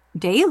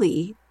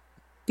daily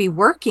be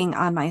working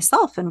on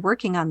myself and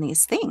working on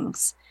these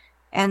things.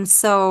 And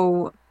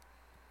so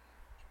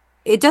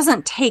it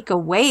doesn't take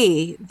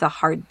away the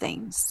hard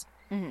things,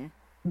 Mm-hmm.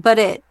 but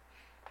it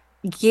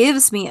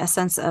gives me a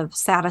sense of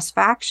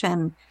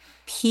satisfaction,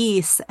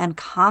 peace, and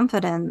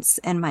confidence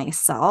in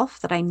myself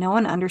that I know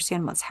and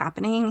understand what's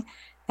happening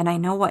and I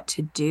know what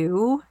to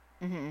do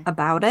Mm-hmm.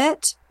 about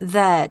it,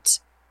 that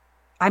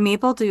I'm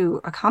able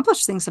to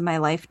accomplish things in my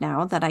life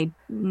now that I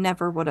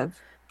never would have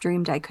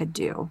dreamed I could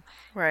do.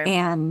 Right.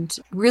 And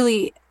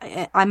really,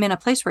 I'm in a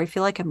place where I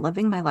feel like I'm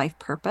living my life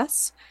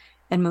purpose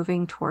and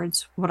moving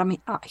towards what I'm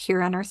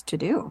here on earth to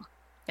do.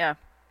 Yeah.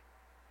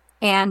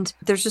 And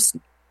there's just,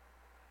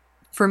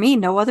 for me,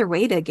 no other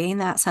way to gain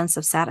that sense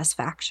of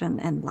satisfaction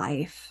in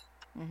life.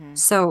 Mm-hmm.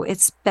 So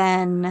it's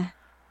been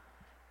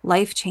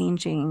life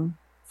changing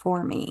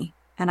for me.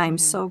 And I'm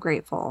Mm-hmm. so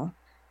grateful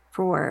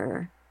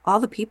for all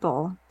the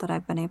people that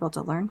I've been able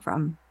to learn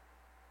from.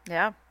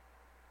 Yeah.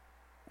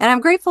 And I'm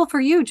grateful for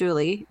you,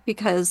 Julie,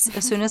 because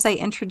as soon as I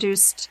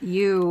introduced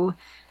you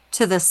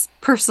to this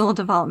personal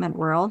development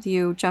world,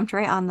 you jumped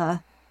right on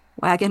the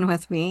wagon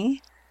with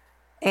me.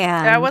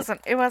 Yeah, And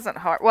it wasn't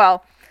hard.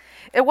 Well,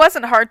 it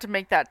wasn't hard to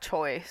make that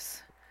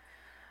choice.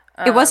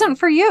 it wasn't Um,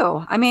 for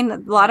you. I mean, a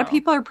lot of no.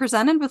 people are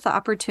presented with the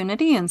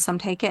opportunity and some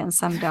take it and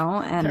some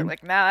don't. They're And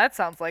like, nah, that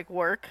sounds like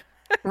work.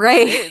 It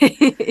right. is.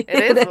 It is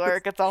It is.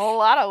 work. It's a whole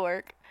lot of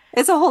work.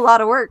 It's a whole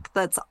lot of work.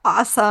 That's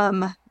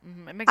awesome.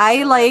 It makes me I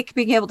feel good. like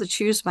being able to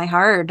choose my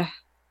hard. I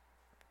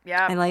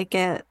Yep. like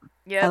it. I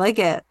Yep. like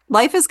it.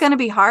 Life is going to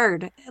be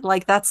hard.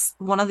 Like that's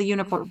one of the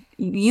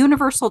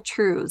universal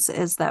truths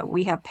is that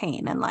we have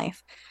pain in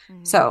life.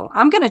 Mm-hmm. So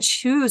I'm going to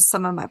choose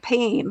some of my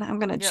pain. I'm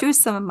going to Yep.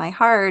 choose some of my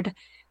hard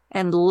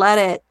and let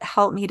it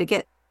help me to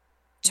get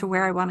to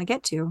where Mm-hmm. I want to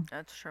get to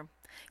That's true.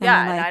 in my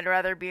Yeah, and life. I'd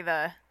rather be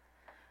the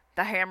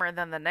hammer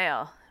than the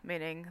nail,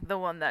 meaning the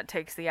one that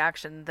takes the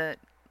action that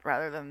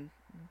rather than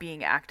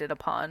being acted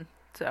upon.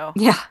 So,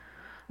 Yeah.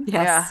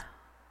 yeah. Yes.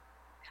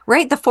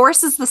 Right. The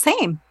force is the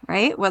same,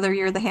 right? Whether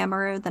you're the Mhm.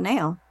 hammer or the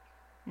nail.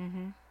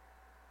 Mhm.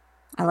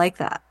 I like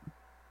that.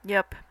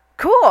 Yep.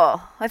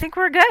 Cool. I think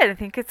we're good. I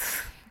think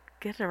it's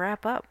good to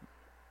wrap up.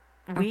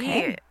 We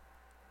Okay.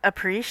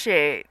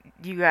 appreciate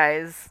you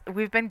guys.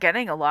 We've been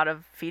getting a lot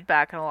of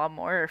feedback and a lot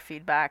more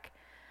feedback,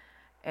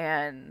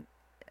 and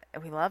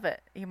we love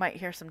it. You might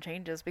hear some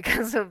changes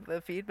because of the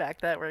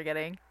feedback that we're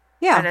getting.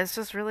 And Yeah, it's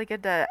just really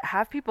good to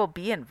have people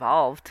be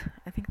involved.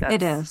 I think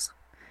it that's. is.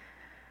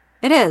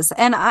 It is.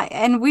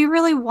 And we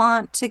really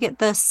want to get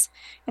this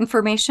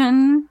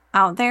information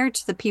out there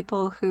to the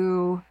people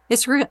who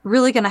it's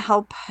really going to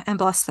help and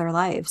bless their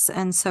lives.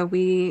 And so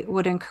we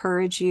would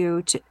encourage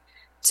you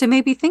to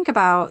maybe think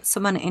about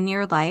someone in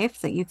your life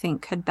that you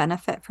think could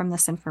benefit from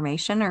this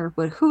information or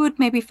who would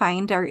maybe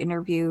find our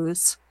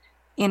interviews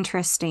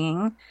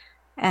interesting.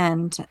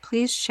 And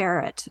please share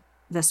it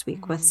this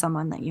week with Mhm.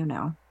 someone that you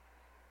know.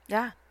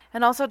 Yeah.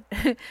 And also,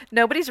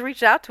 nobody's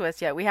reached out to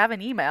us yet. We have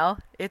an email.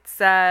 It's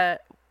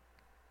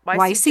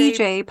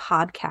YCJ.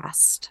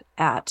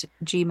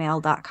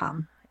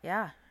 ycjpodcast@gmail.com.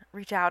 Yeah.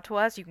 Reach out to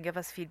us. You can give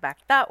us feedback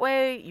that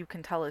way. You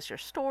can tell us your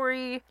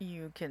story.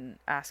 You can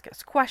ask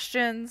us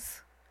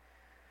questions.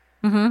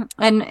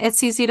 And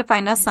it's easy to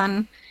find us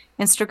on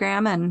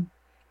Instagram and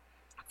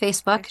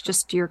Facebook, Facebook.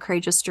 just Your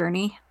Courageous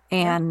Journey.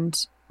 Yeah.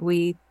 And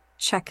we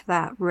check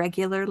that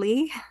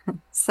regularly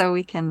so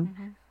we can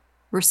Hmm.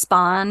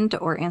 respond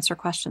or answer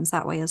questions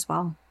that way as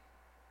well.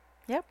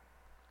 Yep.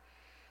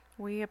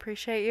 We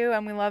appreciate you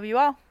and we love you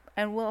all.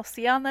 And we'll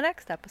see you on the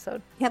next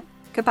episode. Yep.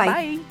 Goodbye.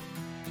 Bye.